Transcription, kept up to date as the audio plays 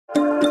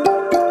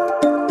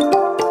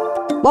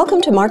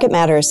Welcome to Market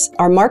Matters,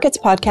 our markets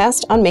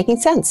podcast on making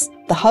sense,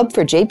 the hub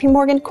for JP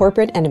Morgan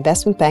Corporate and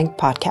Investment Bank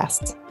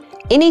podcasts.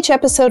 In each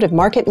episode of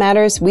Market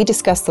Matters, we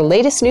discuss the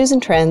latest news and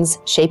trends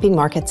shaping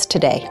markets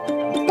today.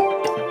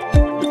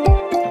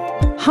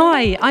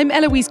 Hi, I'm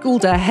Eloise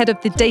Goulder, head of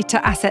the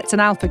Data Assets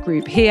and Alpha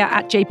Group here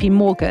at JP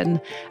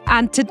Morgan.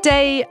 And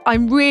today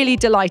I'm really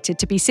delighted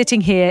to be sitting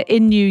here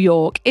in New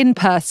York in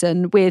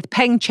person with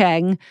Peng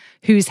Cheng,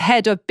 who's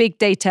head of big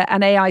data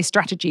and AI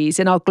strategies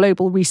in our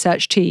global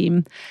research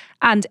team,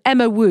 and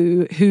Emma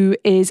Wu, who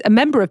is a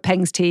member of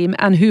Peng's team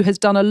and who has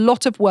done a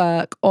lot of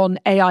work on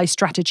AI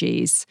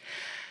strategies.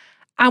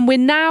 And we're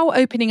now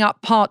opening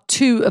up part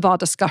 2 of our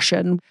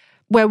discussion,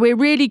 where we're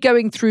really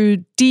going through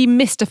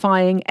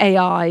demystifying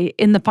AI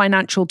in the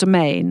financial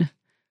domain.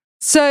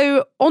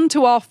 So on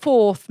to our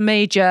 4th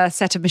major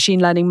set of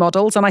machine learning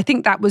models, and I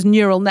think that was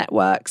neural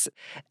networks.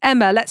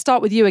 Emma, let's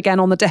start with you again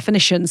on the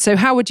definition. So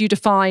how would you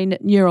define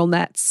neural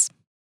nets?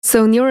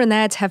 So neural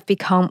nets have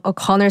become a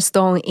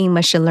cornerstone in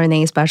machine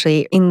learning,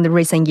 especially in the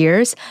recent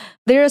years.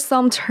 There are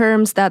some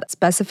terms that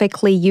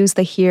specifically used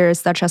here,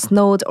 such as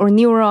node or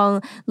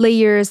neuron,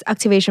 layers,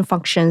 activation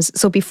functions.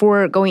 So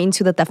before going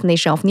into the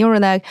definition of neural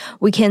net,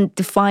 we can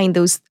define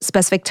those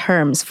specific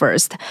terms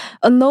first.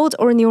 A node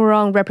or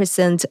neuron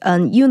represents a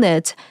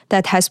unit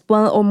that has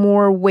one or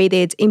more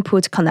weighted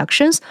input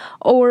connections,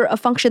 or a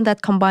function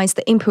that combines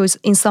the inputs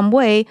in some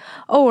way,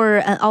 or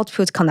an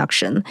output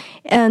connection.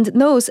 And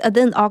nodes are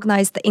then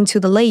organized into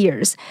the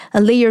layers.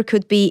 A layer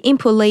could be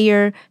input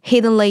layer,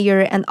 hidden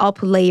layer, and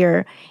output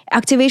layer.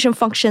 Activation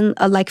function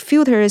are like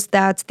filters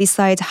that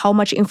decide how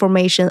much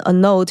information a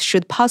node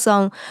should pass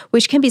on,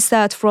 which can be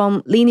set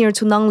from linear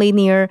to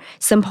nonlinear,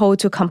 simple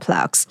to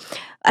complex.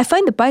 I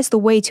find the best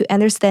way to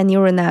understand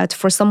neural net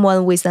for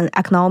someone with an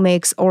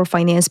economics or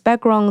finance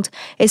background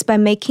is by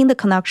making the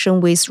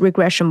connection with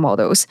regression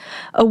models.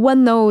 A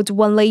one-node,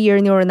 one-layer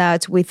neural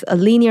net with a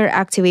linear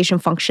activation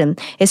function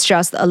is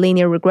just a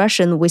linear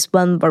regression with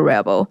one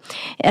variable.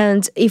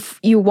 And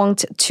if you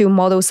want to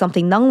model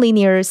something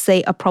nonlinear,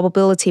 say a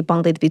probability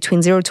bounded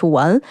between 0 to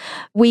 1,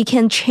 we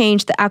can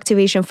change the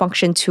activation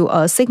function to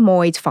a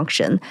sigmoid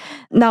function.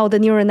 Now the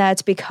neural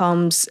net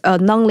becomes a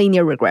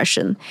nonlinear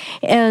regression.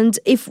 And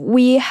if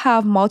we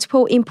have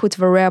multiple input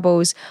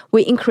variables,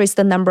 we increase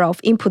the number of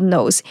input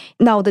nodes.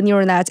 Now the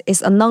neural net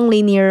is a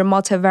nonlinear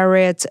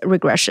multivariate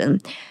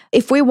regression.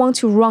 If we want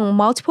to run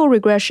multiple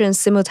regressions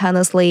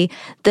simultaneously,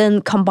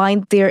 then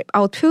combine their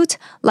output,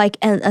 like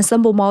an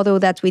ensemble model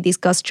that we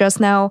discussed just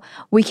now,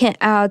 we can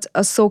add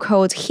a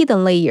so-called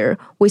hidden layer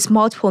with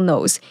multiple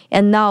nodes,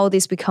 and now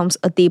this becomes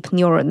a deep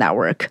neural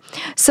network.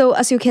 So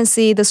as you can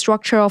see, the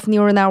structure of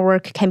neural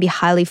network can be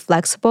highly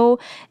flexible,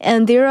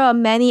 and there are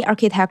many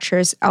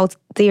architectures out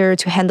there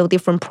to handle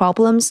different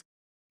problems.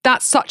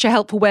 That's such a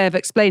helpful way of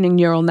explaining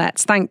neural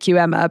nets. Thank you,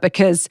 Emma,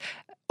 because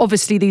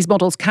obviously these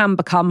models can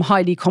become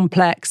highly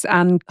complex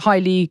and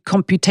highly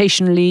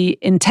computationally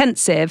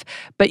intensive,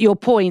 but your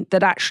point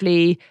that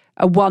actually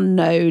a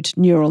one-node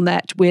neural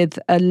net with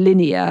a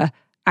linear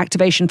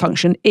activation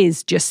function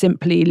is just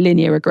simply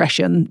linear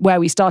regression, where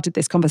we started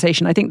this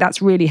conversation, I think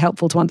that's really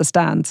helpful to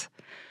understand.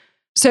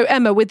 So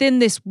Emma, within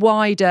this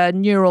wider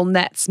neural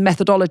nets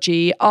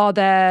methodology, are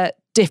there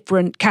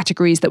different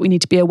categories that we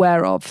need to be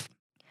aware of?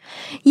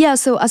 Yeah,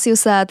 so as you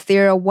said,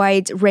 there are a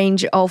wide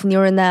range of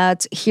neural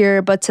nets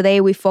here, but today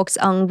we focus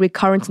on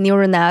recurrent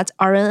neural net,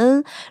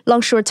 RNN,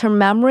 long short-term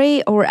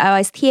memory, or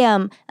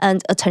LSTM,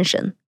 and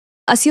attention.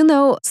 As you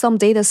know, some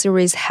data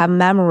series have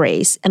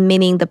memories, and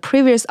meaning the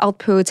previous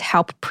output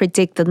help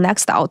predict the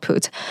next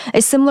output.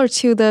 It's similar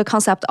to the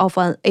concept of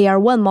an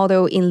AR1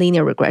 model in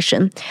linear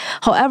regression.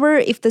 However,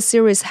 if the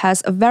series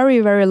has a very,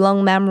 very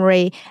long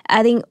memory,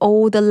 adding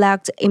all the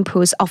lagged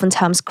inputs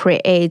oftentimes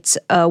creates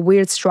a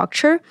weird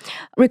structure.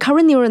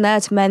 Recurrent neural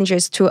net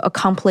manages to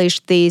accomplish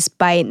this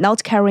by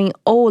not carrying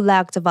all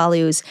lagged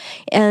values,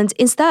 and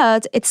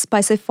instead it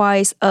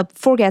specifies a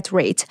forget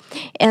rate,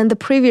 and the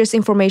previous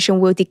information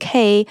will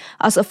decay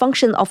as a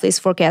function of this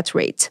forget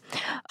rate.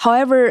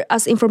 However,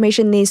 as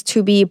information needs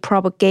to be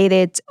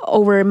propagated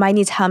over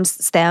many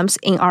timestamps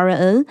in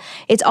RNN,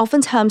 it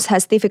oftentimes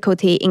has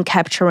difficulty in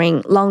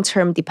capturing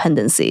long-term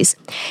dependencies.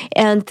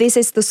 And this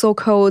is the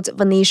so-called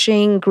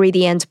vanishing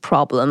gradient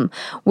problem,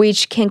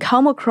 which can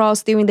come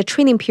across during the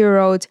training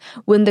period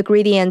when the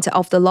gradient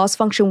of the loss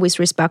function with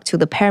respect to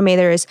the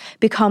parameters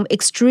become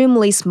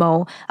extremely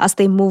small as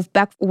they move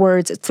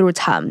backwards through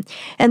time.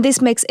 And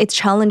this makes it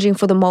challenging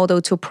for the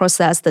model to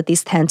process the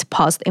distant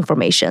past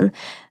information.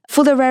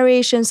 Further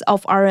variations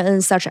of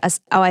RNN, such as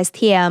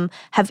LSTM,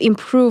 have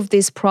improved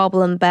this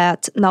problem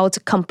but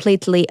not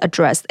completely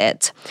addressed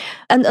it.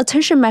 An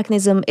attention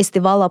mechanism is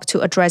developed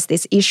to address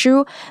this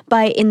issue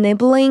by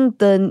enabling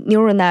the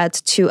neural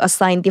net to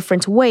assign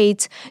different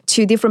weights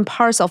to different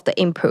parts of the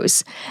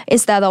inputs,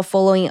 instead of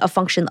following a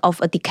function of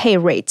a decay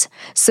rate.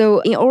 So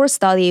in our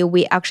study,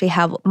 we actually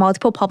have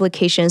multiple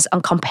publications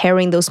on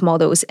comparing those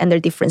models and their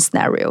different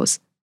scenarios.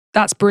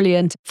 That's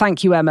brilliant.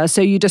 Thank you, Emma.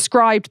 So you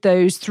described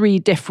those 3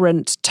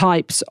 different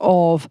types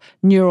of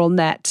neural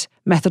net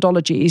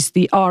methodologies,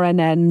 the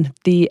RNN,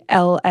 the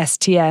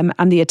LSTM,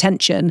 and the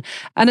attention.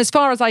 And as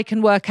far as I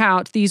can work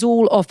out, these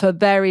all offer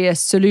various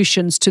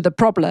solutions to the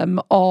problem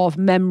of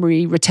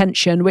memory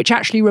retention, which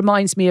actually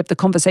reminds me of the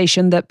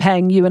conversation that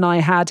Peng, you and I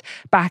had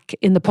back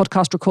in the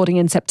podcast recording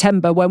in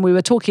September when we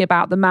were talking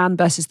about the man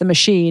versus the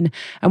machine.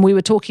 And we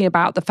were talking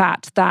about the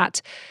fact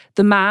that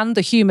the man,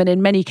 the human,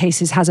 in many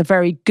cases has a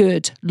very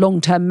good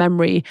long-term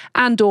memory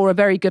and or a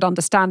very good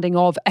understanding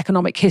of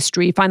economic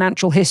history,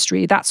 financial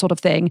history, that sort of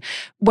thing.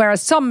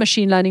 Whereas some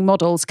machine learning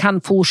models can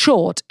fall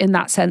short in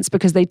that sense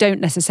because they don't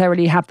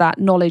necessarily have that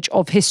knowledge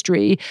of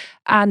history.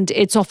 And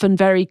it's often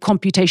very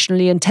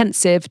computationally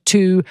intensive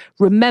to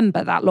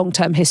remember that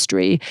long-term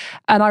history.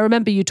 And I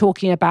remember you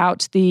talking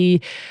about the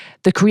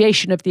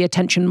creation of the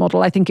attention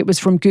model. I think it was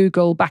from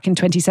Google back in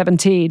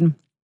 2017.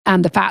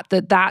 And the fact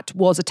that that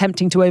was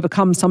attempting to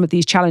overcome some of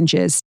these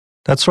challenges.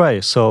 That's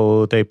right.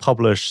 So they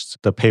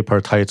published the paper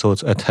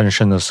titled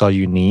Attention is All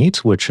You Need,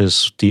 which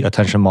is the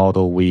attention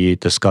model we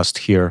discussed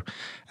here.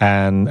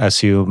 And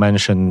as you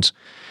mentioned,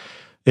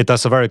 it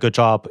does a very good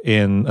job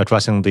in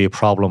addressing the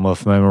problem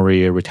of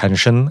memory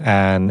retention.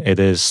 And it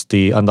is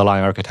the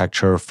underlying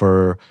architecture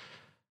for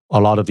a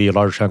lot of the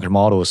large language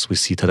models we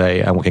see today.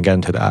 And we can get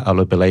into that a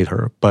little bit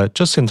later. But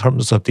just in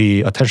terms of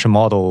the attention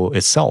model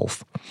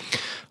itself,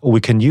 we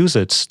can use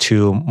it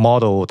to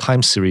model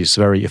time series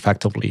very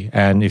effectively.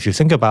 And if you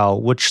think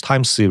about which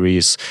time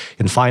series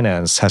in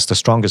finance has the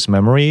strongest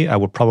memory, I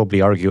would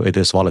probably argue it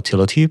is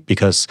volatility,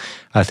 because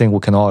I think we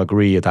can all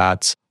agree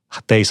that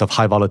days of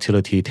high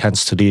volatility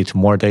tends to lead to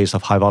more days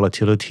of high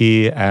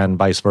volatility and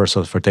vice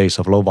versa for days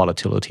of low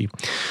volatility.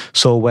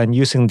 So when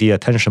using the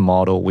attention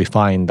model, we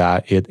find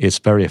that it is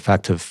very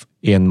effective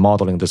in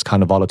modeling this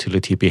kind of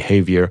volatility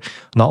behavior,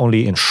 not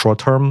only in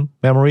short-term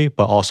memory,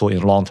 but also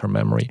in long-term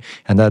memory.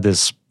 And that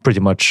is pretty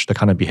much the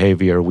kind of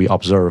behavior we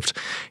observed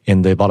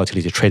in the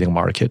volatility trading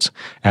market.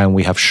 And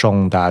we have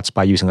shown that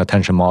by using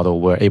attention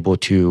model, we're able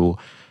to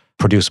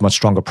produce much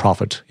stronger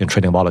profit in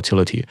trading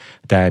volatility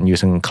than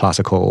using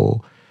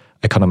classical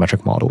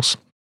econometric models.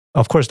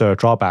 Of course, there are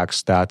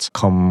drawbacks that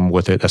come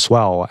with it as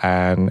well.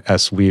 And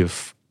as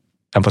we've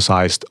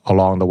emphasized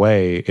along the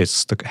way,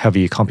 it's the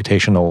heavy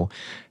computational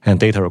and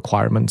data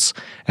requirements.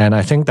 And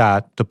I think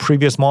that the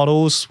previous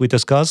models we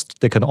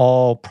discussed, they can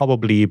all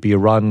probably be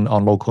run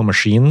on local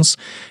machines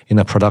in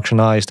a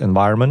productionized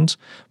environment.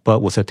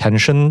 But with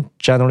attention,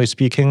 generally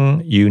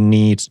speaking, you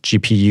need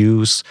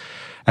GPUs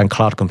and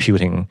cloud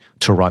computing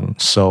to run.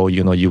 So,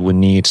 you would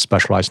need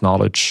specialized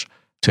knowledge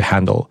to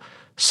handle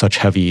such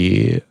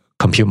heavy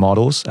compute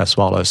models as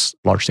well as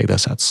large data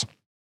sets.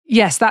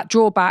 Yes, that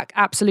drawback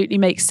absolutely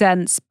makes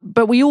sense.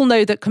 But we all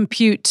know that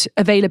compute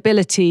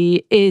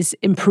availability is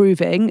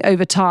improving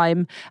over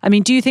time. I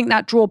mean, do you think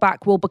that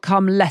drawback will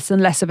become less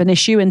and less of an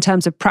issue in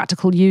terms of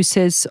practical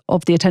uses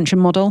of the attention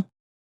model?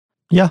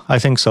 Yeah, I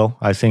think so.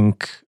 I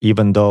think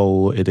even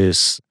though it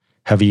is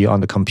heavy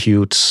on the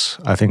compute,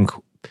 I think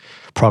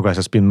progress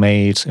has been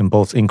made in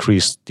both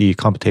increase the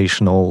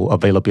computational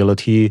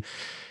availability.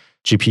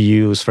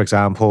 GPUs, for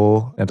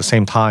example, at the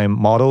same time,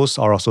 models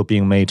are also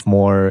being made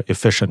more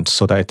efficient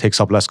so that it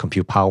takes up less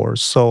compute power.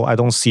 So I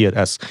don't see it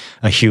as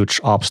a huge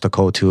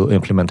obstacle to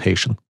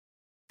implementation.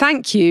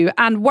 Thank you.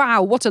 And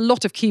wow, what a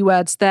lot of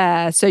keywords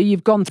there. So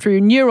you've gone through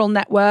neural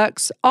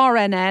networks,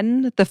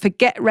 RNN, the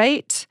forget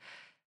rate,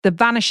 the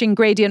vanishing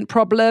gradient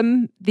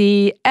problem,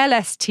 the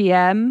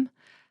LSTM,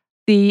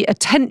 the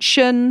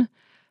attention,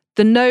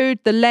 the node,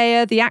 the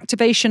layer, the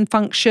activation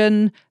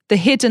function, the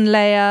hidden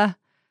layer.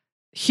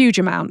 Huge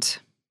amount.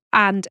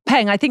 And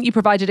Peng, I think you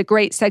provided a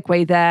great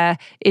segue there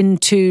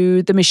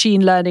into the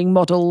machine learning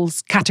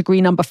models category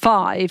number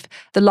 5,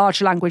 the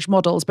large language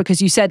models,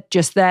 because you said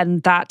just then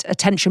that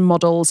attention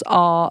models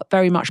are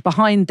very much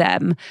behind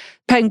them.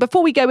 Peng,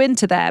 before we go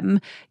into them,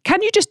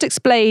 can you just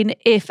explain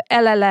if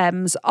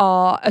LLMs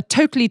are a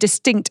totally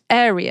distinct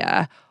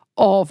area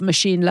of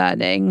machine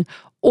learning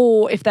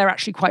or if they're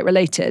actually quite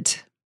related?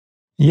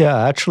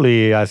 Yeah,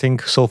 actually, I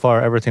think so far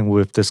everything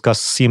we've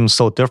discussed seems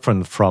so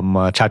different from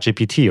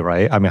ChatGPT,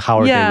 right? I mean, how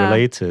are they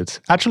related?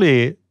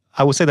 Actually,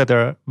 I would say that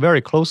they're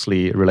very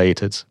closely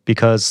related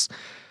because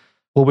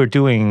what we're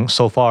doing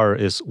so far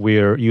is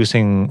we're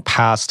using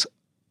past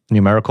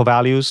numerical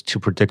values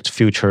to predict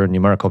future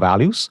numerical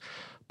values.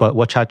 But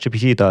what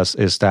ChatGPT does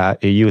is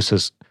that it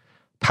uses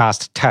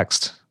past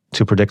text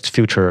to predict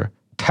future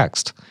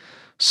text.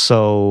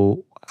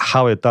 So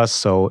how it does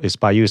so is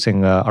by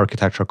using an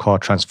architecture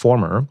called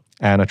transformer.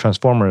 And a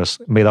transformer is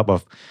made up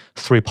of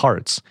 3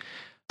 parts.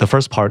 The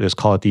first part is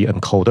called the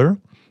encoder.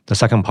 The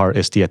second part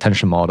is the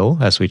attention model,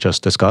 as we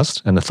just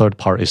discussed. And the third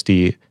part is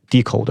the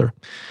decoder.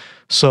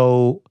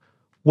 So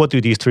what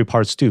do these 3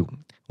 parts do?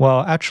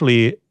 Well,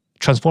 actually,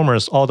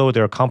 transformers, although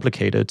they're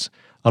complicated,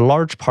 a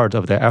large part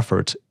of their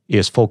effort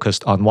is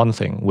focused on one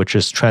thing, which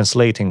is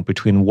translating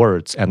between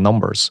words and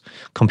numbers.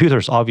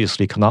 Computers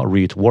obviously cannot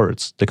read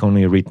words. They can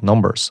only read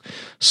numbers.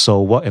 So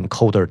what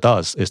encoder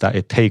does is that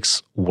it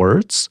takes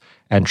words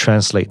and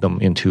translate them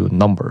into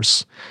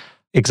numbers.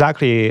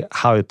 Exactly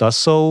how it does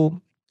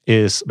so,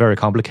 is very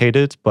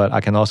complicated, but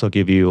I can also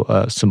give you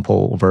a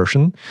simple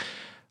version.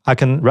 I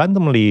can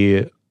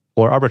randomly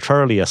or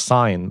arbitrarily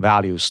assign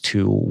values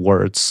to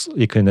words.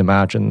 You can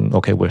imagine,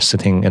 okay, we're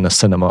sitting in a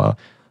cinema.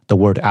 The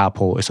word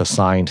apple is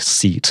assigned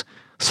seat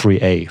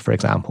 3A, for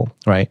example,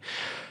 right?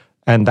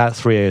 And that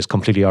 3A is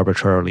completely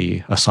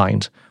arbitrarily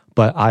assigned.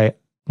 But I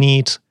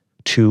need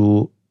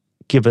to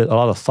give it a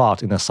lot of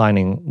thought in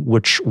assigning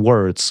which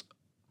words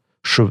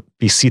should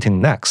be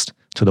sitting next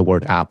to the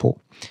word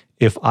apple.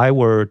 If I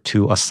were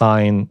to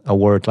assign a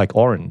word like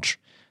orange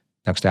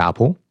next to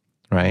apple,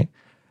 right?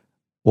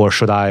 Or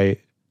should I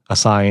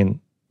assign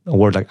a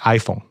word like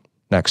iPhone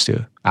next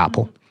to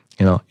Apple?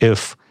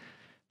 If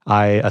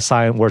I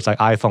assign words like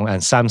iPhone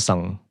and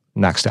Samsung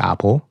next to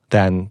Apple,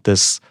 then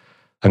this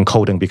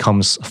encoding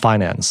becomes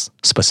finance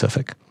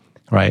specific,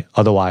 right?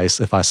 Otherwise,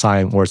 if I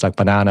assign words like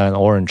banana and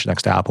orange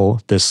next to Apple,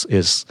 this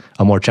is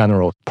a more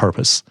general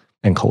purpose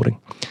encoding.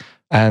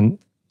 And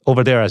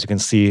over there, as you can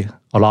see,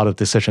 a lot of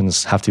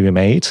decisions have to be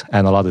made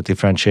and a lot of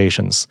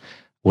differentiations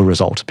will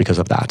result because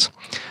of that.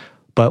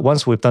 But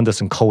once we've done this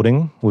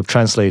encoding, we've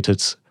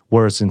translated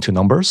words into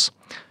numbers,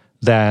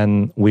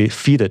 then we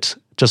feed it,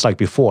 just like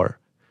before,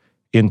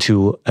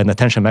 into an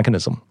attention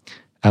mechanism.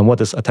 And what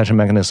this attention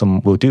mechanism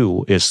will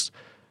do is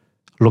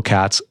look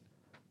at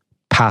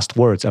past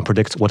words and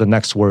predict what the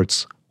next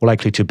words are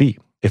likely to be.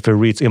 If it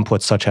reads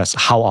inputs such as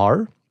how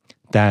are,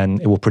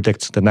 then it will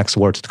predict the next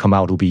word to come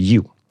out will be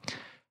you.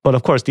 But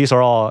of course, these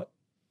are all,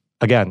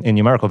 again, in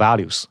numerical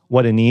values.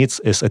 What it needs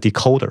is a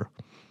decoder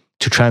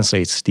to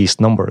translate these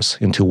numbers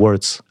into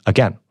words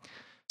again.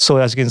 So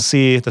as you can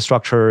see, the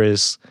structure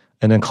is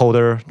an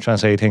encoder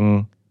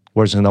translating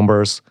words into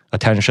numbers,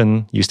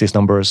 attention, use these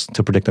numbers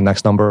to predict the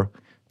next number,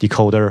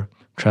 decoder,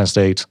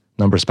 translate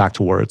numbers back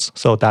to words.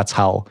 So that's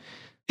how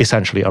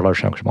essentially a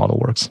large language model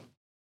works.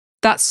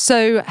 That's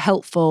so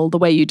helpful, the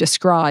way you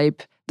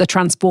describe the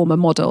transformer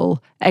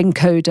model,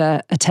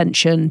 encoder,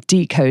 attention,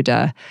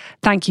 decoder.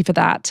 Thank you for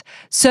that.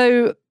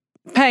 So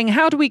Peng,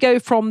 how do we go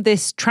from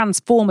this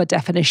transformer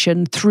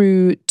definition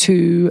through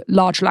to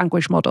large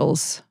language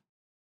models?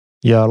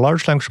 Yeah,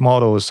 large language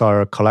models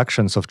are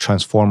collections of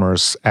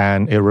transformers,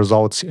 and it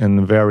results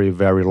in very,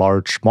 very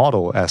large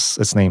model, as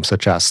its name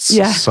suggests.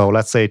 Yeah. So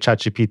let's say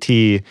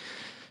ChatGPT,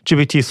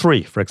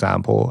 GPT-3, for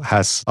example,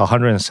 has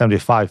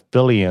 175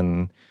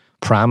 billion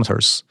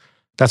parameters.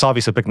 That's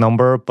obviously a big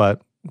number,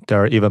 but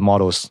there are even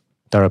models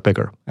that are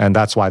bigger, and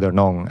that's why they're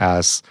known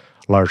as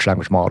large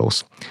language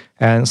models.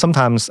 And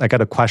sometimes I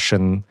get a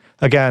question,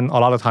 again, a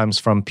lot of times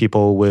from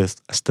people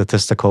with a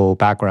statistical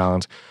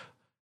background,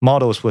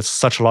 models with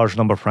such a large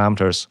number of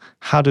parameters,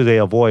 how do they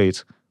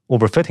avoid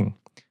overfitting?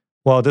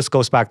 Well, this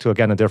goes back to,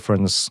 again, a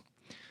difference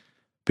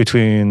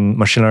between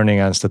machine learning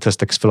and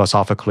statistics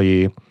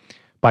philosophically.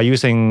 By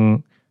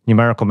using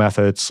numerical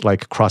methods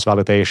like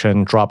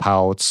cross-validation,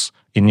 dropouts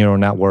in neural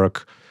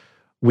network,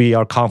 we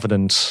are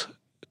confident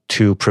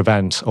to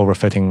prevent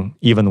overfitting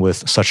even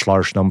with such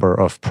large number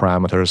of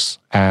parameters.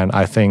 And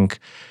I think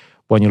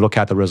when you look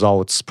at the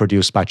results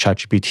produced by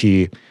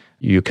ChatGPT,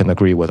 you can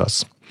agree with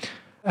us.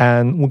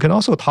 And we can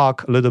also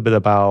talk a little bit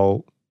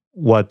about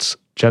what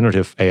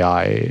generative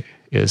AI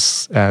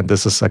is. And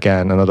this is,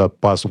 again, another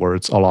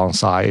buzzword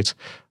alongside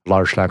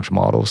large language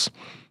models.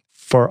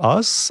 For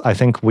us, I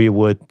think we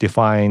would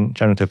define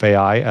generative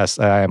AI as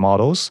AI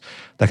models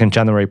that can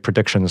generate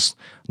predictions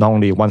not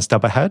only one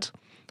step ahead,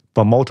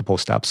 but multiple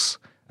steps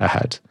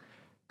ahead.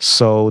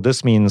 So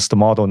this means the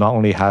model not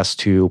only has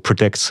to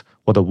predict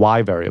what the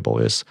Y variable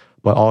is,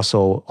 but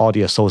also all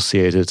the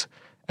associated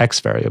X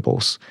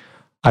variables.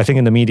 I think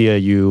in the media,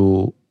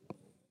 you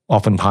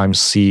oftentimes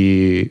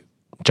see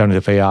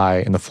generative AI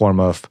in the form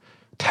of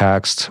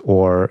text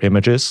or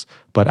images,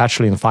 but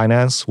actually in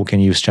finance, we can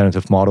use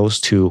generative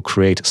models to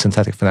create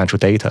synthetic financial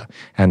data,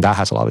 and that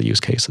has a lot of use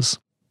cases.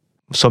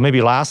 So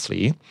maybe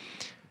lastly,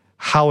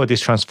 how are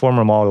these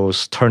transformer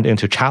models turned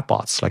into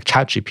chatbots like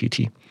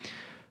ChatGPT?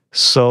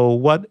 So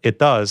what it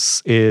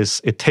does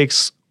is it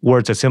takes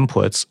words as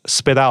inputs,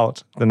 spit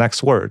out the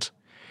next word,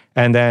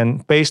 and then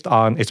based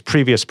on its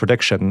previous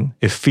prediction,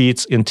 it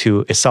feeds into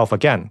itself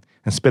again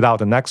and spit out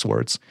the next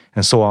words,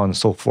 and so on and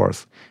so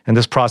forth. And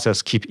this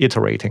process keeps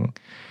iterating.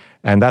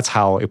 And that's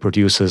how it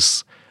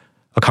produces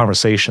a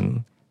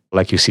conversation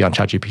like you see on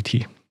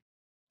ChatGPT.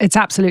 It's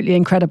absolutely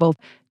incredible.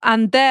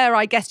 And there,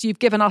 I guess you've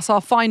given us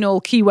our final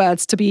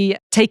keywords to be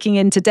taking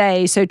in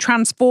today. So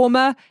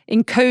transformer,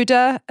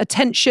 encoder,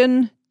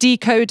 attention,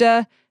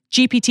 decoder,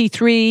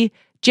 GPT-3,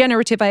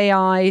 generative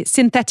AI,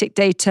 synthetic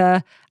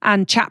data,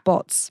 and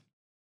chatbots.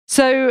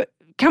 So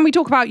can we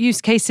talk about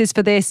use cases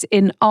for this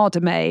in our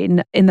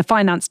domain, in the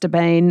finance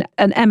domain?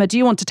 And Emma, do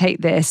you want to take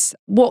this?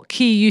 What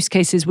key use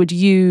cases would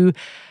you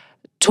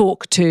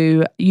talk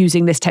to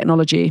using this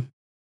technology?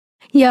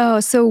 Yeah,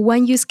 so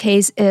one use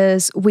case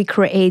is we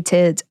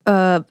created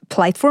a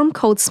platform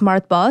called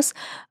Smart Boss.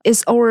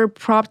 is our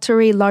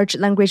proprietary large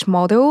language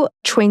model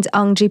trained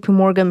on JP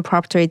Morgan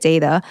proprietary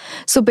data.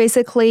 So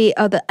basically,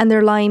 the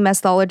underlying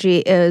methodology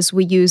is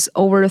we use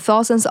over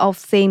thousands of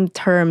themed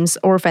terms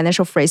or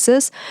financial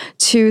phrases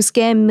to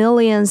scan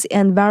millions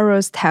and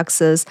various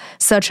texts,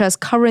 such as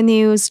cover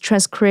news,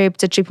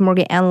 transcript, JP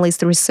Morgan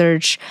analyst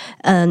research,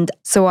 and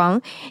so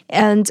on,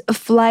 and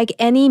flag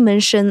any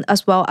mention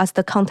as well as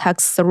the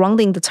context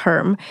surrounding the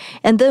term.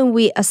 And then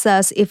we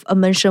assess if a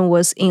mention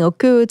was in a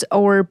good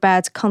or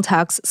bad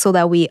context so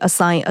that we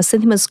assign a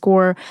sentiment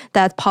score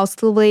that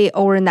positively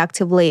or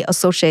negatively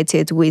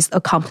associated with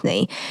a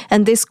company.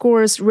 And this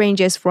scores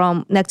ranges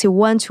from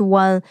 -1 to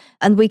 1,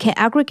 and we can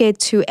aggregate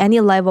to any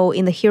level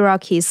in the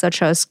hierarchy,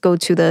 such as go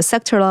to the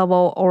sector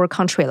level or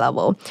country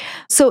level.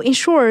 So in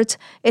short,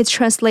 it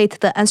translates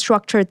the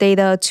unstructured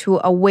data to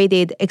a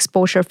weighted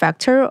exposure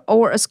factor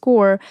or a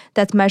score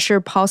that measure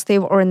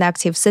positive or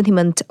negative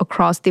sentiment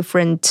across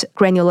different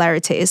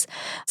granularities.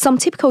 Some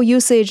typical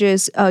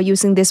usages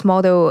using this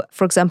model,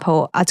 for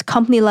example, at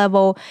company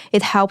level,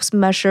 it helps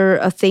measure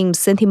a theme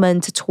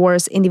sentiment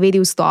towards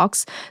individual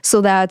stocks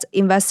so that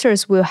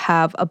investors will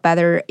have a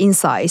better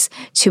insights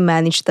to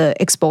manage the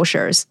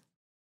exposures.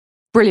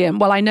 Brilliant.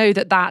 Well, I know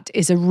that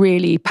is a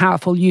really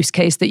powerful use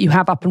case that you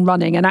have up and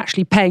running. And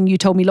actually, Peng, you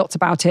told me lots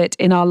about it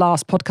in our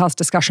last podcast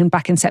discussion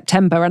back in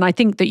September. And I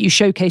think that you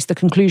showcased the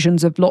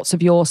conclusions of lots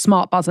of your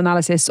Smart Buzz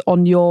analysis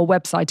on your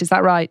website. Is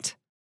that right?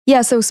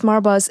 Yeah, so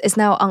Smart Buzz is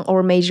now on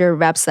our major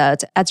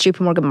website at JP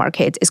Morgan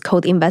Market. It's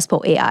called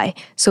Investable AI.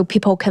 So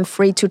people can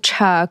free to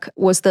check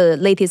what's the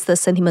latest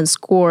sentiment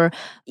score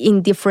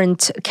in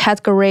different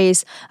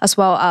categories, as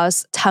well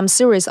as time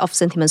series of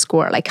sentiment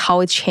score, like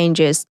how it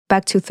changes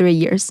back to 3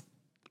 years.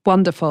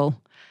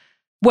 Wonderful.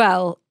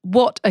 Well,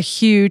 what a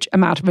huge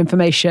amount of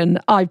information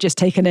I've just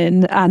taken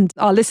in and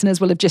our listeners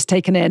will have just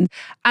taken in.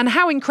 And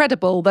how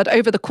incredible that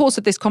over the course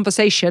of this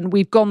conversation,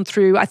 we've gone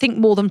through, I think,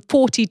 more than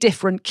 40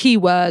 different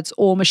keywords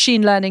or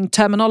machine learning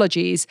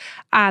terminologies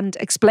and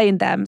explained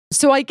them.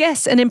 So I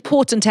guess an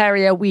important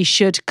area we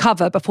should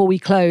cover before we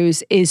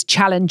close is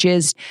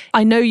challenges.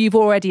 I know you've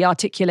already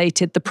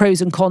articulated the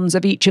pros and cons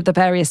of each of the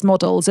various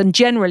models, and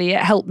generally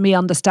it helped me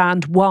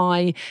understand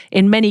why,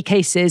 in many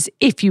cases,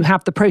 if you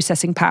have the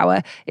processing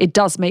power, it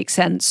does make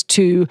sense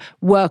to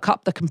work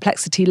up the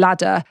complexity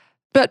ladder.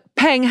 But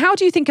Peng, how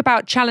do you think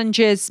about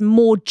challenges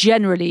more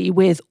generally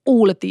with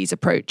all of these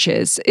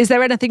approaches? Is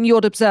there anything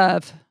you'd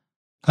observe?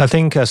 I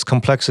think as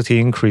complexity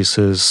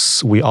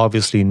increases, we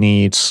obviously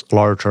need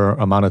larger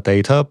amount of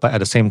data, but at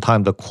the same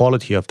time, the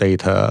quality of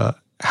data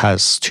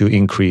has to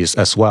increase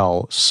as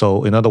well.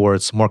 So in other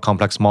words, more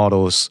complex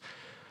models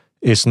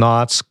is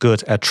not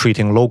good at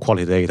treating low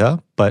quality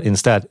data, but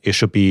instead it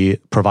should be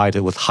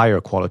provided with higher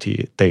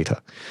quality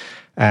data.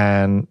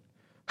 And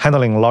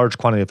handling large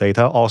quantity of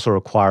data also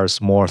requires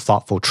more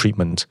thoughtful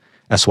treatment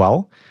as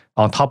well.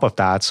 On top of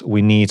that,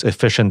 we need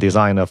efficient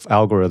design of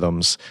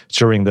algorithms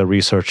during the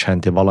research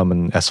and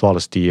development as well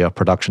as the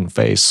production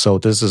phase. So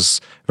this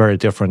is very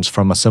different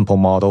from a simple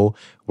model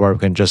where we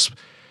can just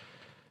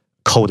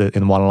code it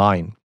in one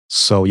line.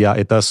 So yeah,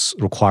 it does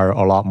require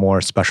a lot more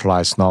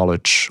specialized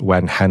knowledge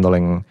when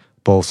handling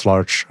both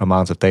large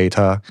amounts of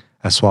data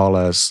as well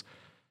as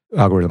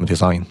algorithm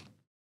design.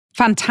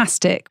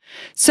 Fantastic.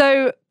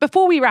 So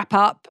before we wrap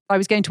up, I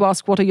was going to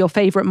ask, what are your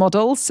favorite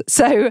models?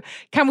 So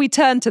can we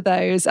turn to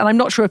those? And I'm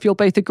not sure if you'll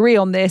both agree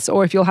on this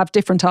or if you'll have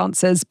different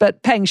answers.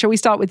 But Peng, shall we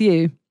start with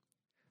you?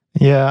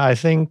 Yeah, I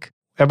think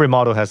every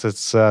model has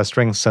its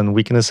strengths and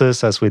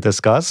weaknesses, as we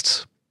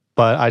discussed.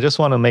 But I just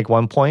want to make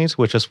one point,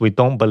 which is we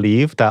don't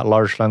believe that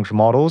large language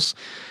models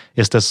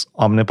is this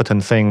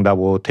omnipotent thing that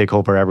will take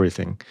over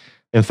everything.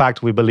 In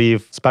fact, we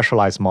believe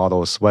specialized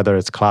models, whether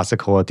it's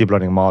classical or deep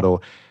learning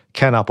model,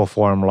 can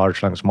outperform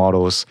large language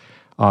models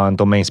on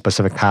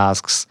domain-specific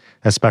tasks,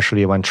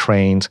 especially when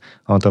trained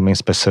on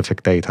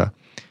domain-specific data.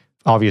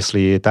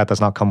 Obviously, that does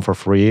not come for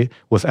free.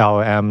 With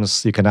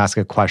LLMs, you can ask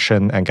a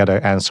question and get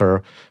an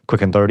answer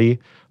quick and dirty.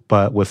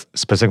 But with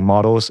specific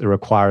models, it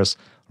requires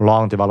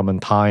long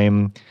development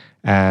time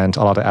and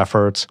a lot of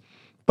effort.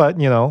 But,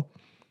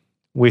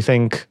 we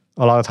think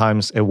a lot of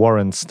times it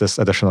warrants this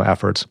additional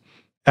effort.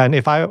 And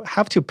if I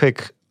have to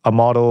pick a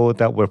model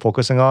that we're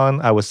focusing on,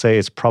 I would say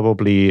it's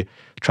probably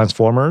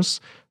transformers.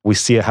 We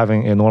see it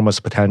having enormous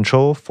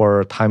potential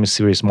for time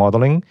series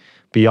modeling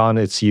beyond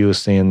its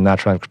use in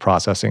natural language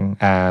processing.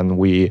 And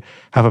we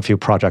have a few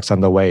projects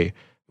underway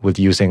with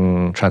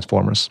using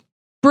transformers.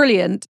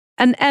 Brilliant.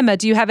 And Emma,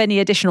 do you have any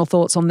additional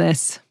thoughts on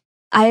this?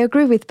 I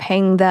agree with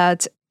Peng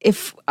that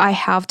if I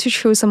have to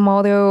choose a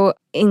model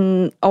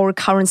in our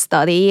current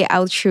study,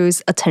 I'll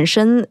choose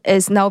attention.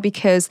 Is now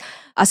because,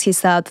 as he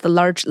said, the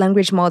large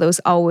language model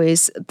is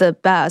always the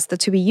best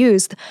to be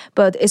used,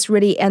 but it's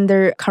really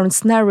under current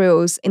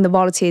scenarios in the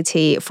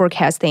volatility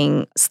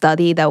forecasting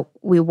study that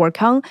we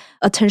work on.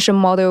 Attention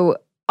model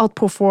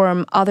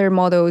outperform other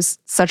models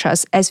such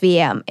as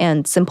SVM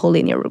and simple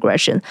linear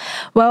regression?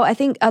 Well, I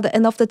think at the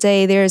end of the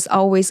day, there's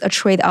always a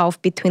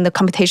trade-off between the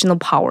computational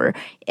power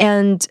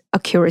and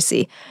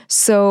accuracy.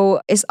 So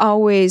it's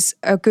always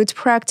a good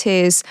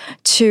practice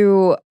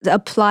to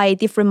apply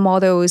different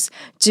models,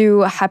 do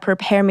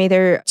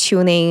hyperparameter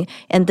tuning,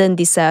 and then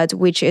decide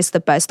which is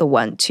the best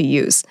one to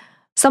use.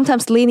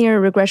 Sometimes linear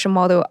regression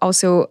model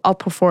also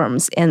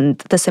outperforms, and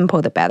the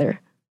simpler the better.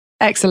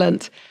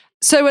 Excellent.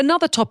 So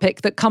another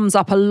topic that comes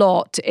up a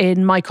lot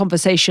in my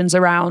conversations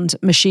around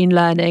machine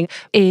learning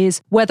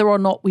is whether or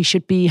not we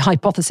should be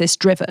hypothesis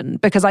driven.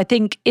 Because I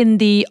think in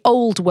the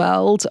old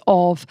world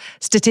of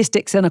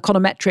statistics and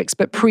econometrics,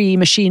 but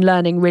pre-machine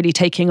learning really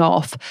taking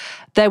off,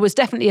 there was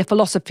definitely a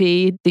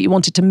philosophy that you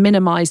wanted to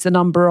minimize the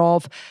number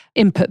of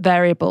input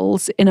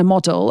variables in a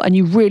model, and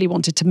you really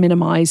wanted to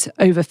minimize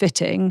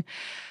overfitting.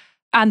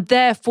 And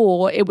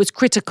therefore, it was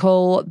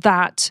critical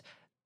that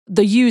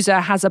the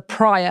user has a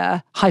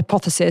prior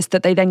hypothesis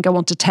that they then go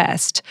on to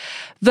test,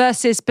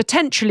 versus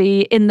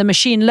potentially in the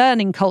machine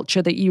learning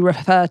culture that you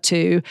refer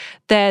to,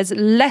 there's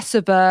less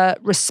of a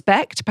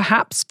respect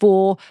perhaps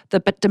for the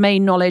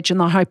domain knowledge and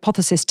the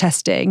hypothesis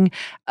testing.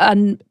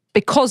 And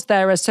because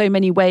there are so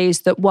many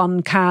ways that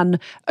one can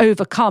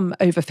overcome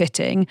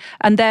overfitting,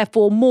 and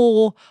therefore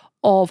more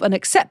of an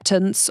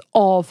acceptance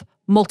of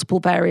multiple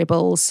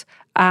variables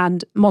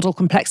and model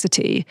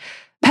complexity.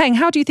 Peng,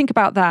 how do you think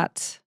about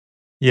that?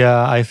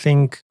 Yeah, I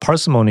think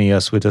parsimony,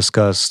 as we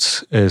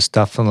discussed, is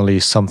definitely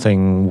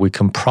something we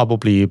can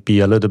probably be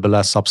a little bit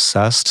less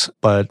obsessed.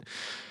 But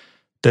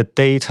the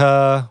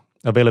data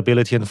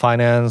availability in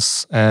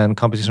finance and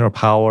computational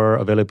power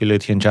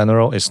availability in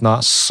general is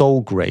not so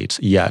great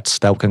yet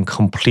that we can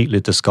completely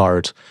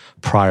discard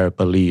prior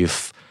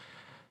belief.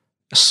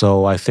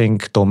 So I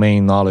think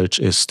domain knowledge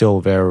is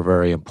still very,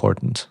 very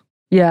important.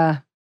 Yeah.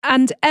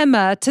 And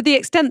Emma, to the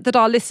extent that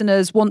our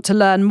listeners want to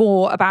learn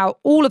more about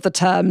all of the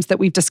terms that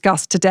we've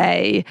discussed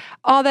today,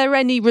 are there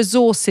any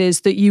resources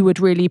that you would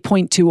really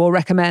point to or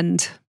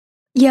recommend?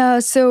 Yeah,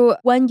 so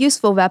one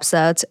useful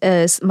website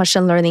is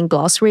Machine Learning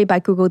Glossary by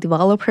Google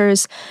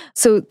developers.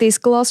 So this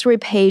glossary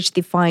page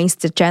defines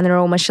the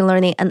general machine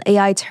learning and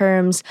AI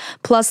terms,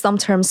 plus some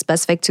terms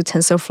specific to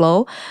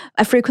TensorFlow.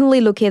 I frequently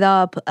look it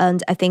up,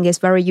 and I think it's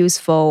very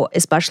useful,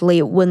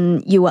 especially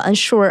when you are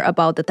unsure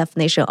about the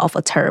definition of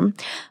a term.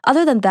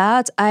 Other than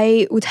that,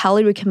 I would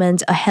highly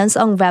recommend a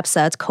hands-on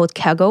website called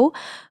Kaggle.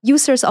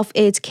 Users of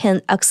it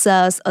can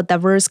access a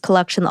diverse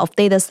collection of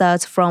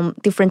datasets from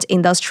different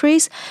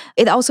industries.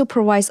 It also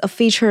provides a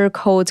feature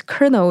called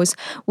kernels,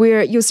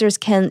 where users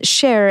can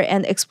share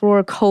and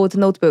explore code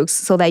notebooks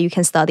so that you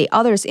can study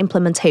others'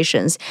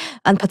 implementations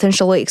and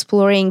potentially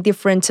exploring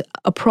different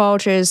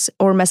approaches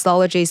or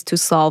methodologies to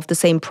solve the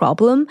same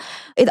problem.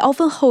 It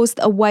often hosts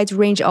a wide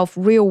range of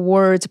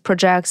real-world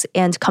projects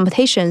and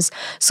competitions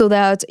so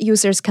that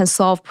users can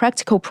solve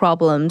practical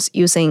problems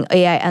using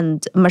AI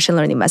and machine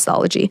learning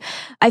methodology.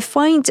 I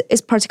find it's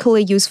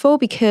particularly useful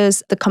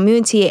because the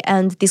community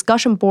and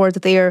discussion board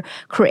there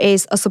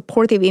creates a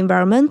supportive environment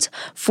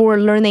for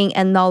learning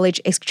and knowledge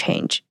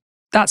exchange.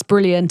 That's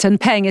brilliant. And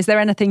Peng, is there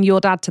anything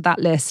you'd add to that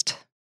list?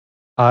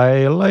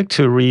 I like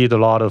to read a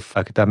lot of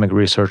academic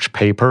research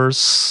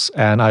papers,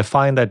 and I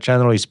find that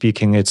generally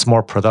speaking, it's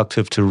more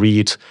productive to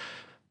read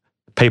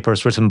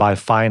papers written by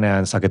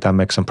finance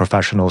academics and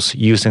professionals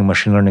using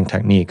machine learning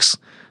techniques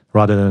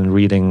rather than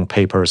reading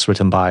papers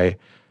written by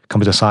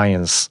computer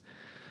science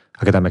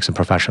academics and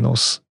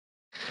professionals.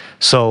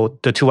 So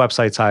the two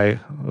websites I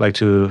like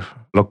to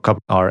look up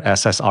are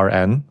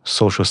SSRN,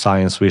 Social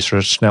Science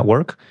Research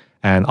Network,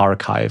 and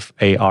Archive,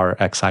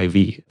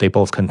 ARXIV. They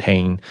both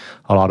contain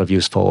a lot of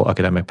useful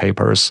academic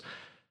papers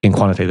in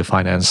quantitative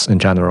finance in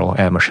general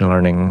and machine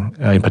learning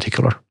in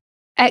particular.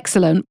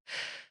 Excellent.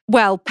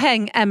 Well,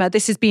 Peng, Emma,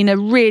 this has been a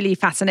really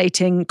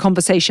fascinating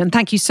conversation.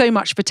 Thank you so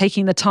much for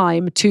taking the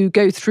time to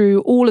go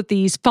through all of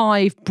these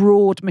 5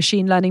 broad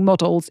machine learning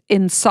models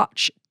in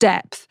such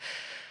depth.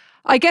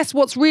 I guess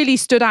what's really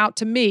stood out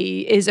to me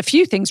is a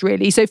few things,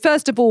 really. So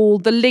first of all,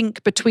 the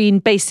link between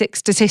basic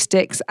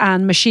statistics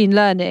and machine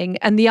learning,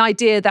 and the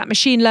idea that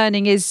machine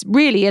learning is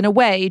really, in a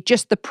way,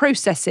 just the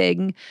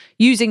processing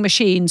using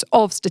machines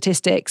of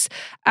statistics,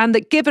 and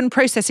that given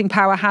processing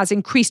power has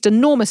increased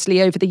enormously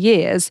over the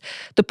years,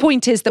 the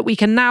point is that we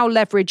can now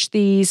leverage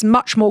these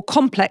much more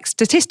complex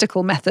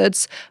statistical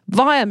methods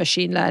via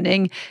machine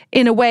learning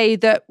in a way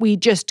that we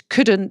just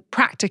couldn't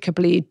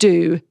practicably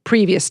do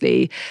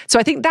previously. So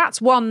I think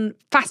that's one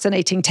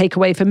fascinating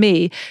takeaway for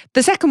me.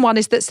 The second one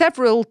is that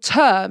several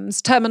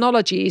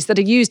terminologies that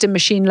are used in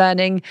machine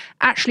learning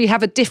actually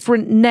have a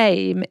different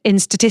name in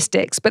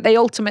statistics, but they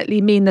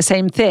ultimately mean the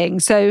same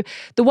thing. So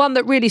the one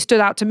that really stood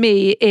out to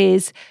me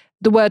is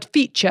the word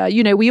feature.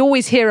 We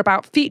always hear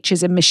about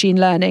features in machine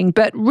learning,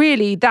 but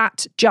really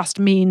that just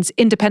means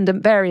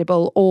independent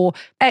variable or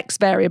X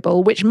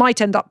variable, which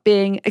might end up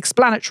being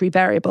explanatory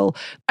variable.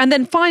 And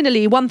then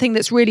finally, one thing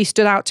that's really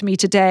stood out to me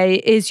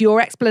today is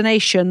your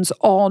explanations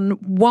on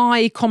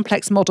why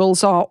complex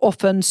models are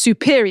often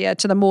superior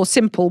to the more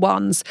simple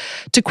ones.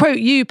 To quote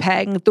you,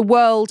 Peng, the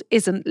world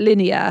isn't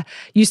linear.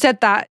 You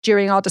said that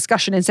during our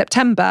discussion in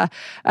September,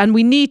 and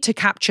we need to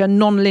capture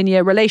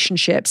non-linear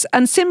relationships.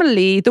 And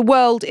similarly, the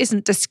world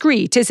isn't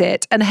discrete, is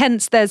it? And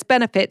hence there's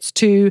benefits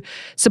to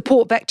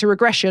support vector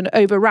regression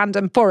over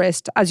random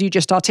forest, as you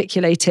just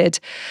articulated.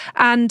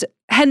 And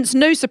hence,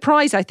 no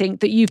surprise, I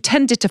think, that you've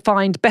tended to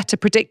find better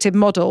predictive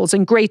models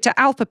and greater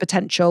alpha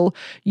potential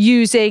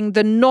using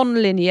the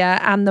non-linear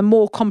and the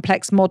more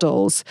complex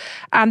models.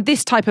 And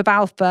this type of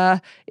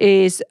alpha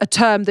is a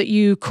term that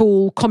you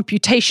call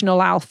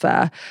computational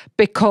alpha,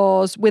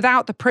 because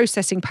without the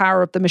processing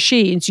power of the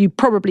machines, you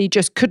probably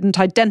just couldn't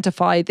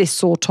identify this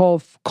sort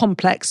of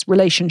complex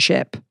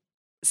relationship.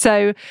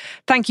 So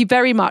thank you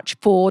very much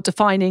for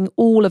defining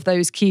all of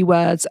those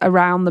keywords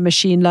around the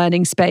machine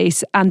learning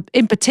space, and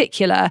in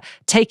particular,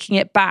 taking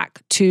it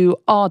back to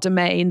our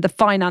domain, the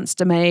finance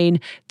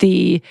domain,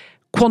 the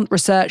quant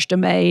research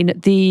domain,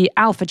 the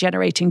alpha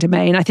generating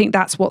domain. I think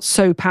that's what's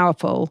so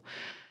powerful.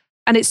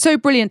 And it's so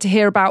brilliant to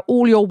hear about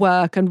all your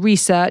work and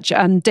research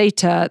and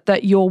data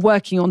that you're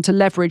working on to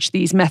leverage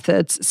these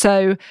methods.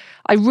 So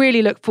I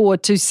really look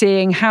forward to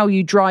seeing how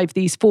you drive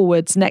these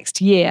forwards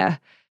next year.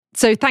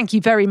 So thank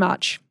you very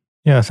much.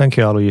 Yeah, thank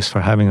you, Alois, for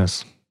having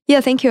us.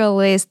 Yeah, thank you,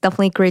 Alois.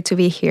 Definitely great to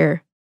be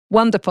here.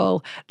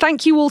 Wonderful.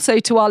 Thank you also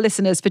to our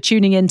listeners for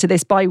tuning in to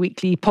this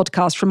bi-weekly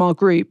podcast from our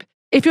group.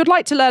 If you'd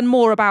like to learn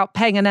more about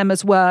Peng and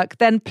Emma's work,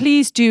 then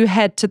please do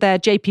head to their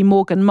JP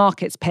Morgan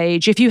Markets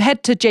page. If you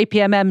head to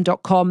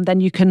jpmm.com, then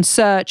you can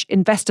search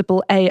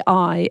Investable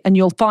AI and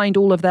you'll find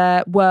all of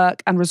their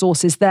work and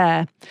resources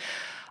there.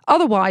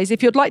 Otherwise,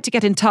 if you'd like to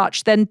get in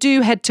touch, then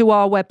do head to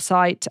our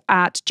website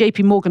at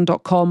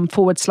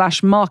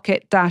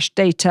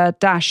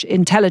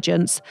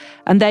jpmorgan.com/market-data-intelligence.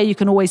 And there you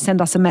can always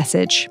send us a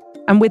message.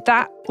 And with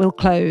that, we'll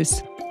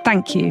close.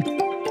 Thank you.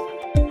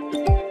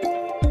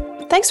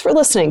 Thanks for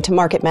listening to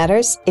Market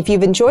Matters. If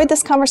you've enjoyed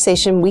this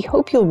conversation, we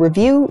hope you'll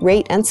review,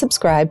 rate, and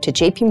subscribe to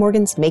JP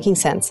Morgan's Making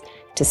Sense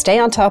to stay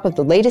on top of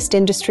the latest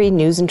industry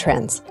news and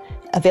trends.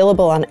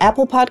 Available on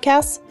Apple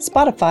Podcasts,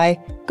 Spotify,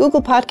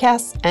 Google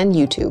Podcasts, and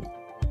YouTube.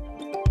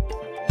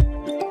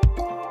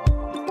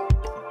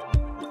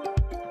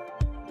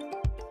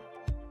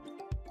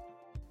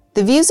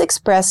 The views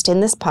expressed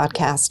in this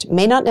podcast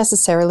may not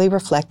necessarily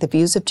reflect the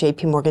views of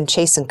JP Morgan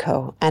Chase &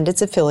 Co. and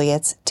its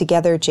affiliates,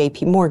 together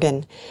JP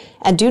Morgan,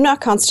 and do not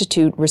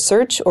constitute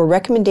research or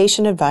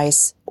recommendation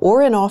advice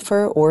or an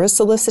offer or a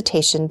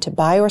solicitation to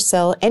buy or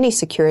sell any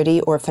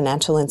security or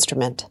financial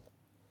instrument.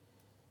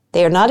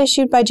 They are not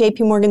issued by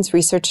JP Morgan's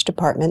research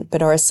department,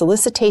 but are a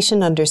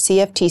solicitation under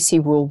CFTC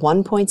Rule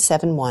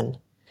 1.71.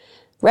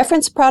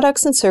 Reference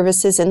products and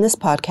services in this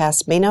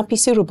podcast may not be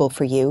suitable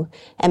for you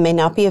and may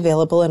not be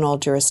available in all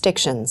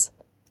jurisdictions.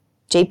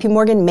 JP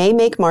Morgan may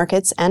make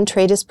markets and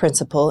trade as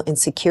principal in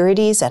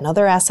securities and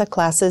other asset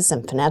classes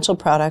and financial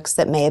products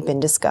that may have been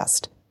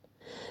discussed.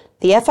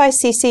 The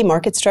FICC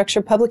market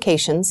structure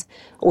publications,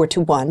 or to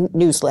one,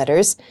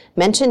 newsletters,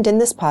 mentioned in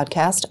this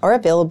podcast are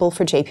available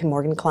for JP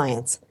Morgan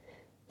clients.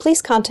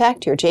 Please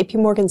contact your JP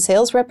Morgan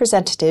sales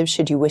representative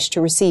should you wish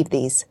to receive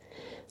these.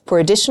 For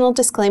additional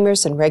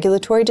disclaimers and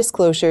regulatory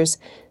disclosures,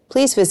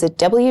 please visit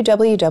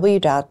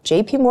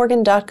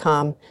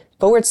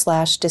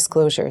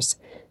www.jpmorgan.com/disclosures.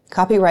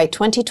 Copyright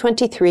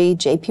 2023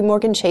 JP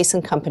Morgan Chase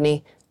 &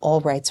 Company, all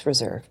rights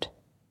reserved.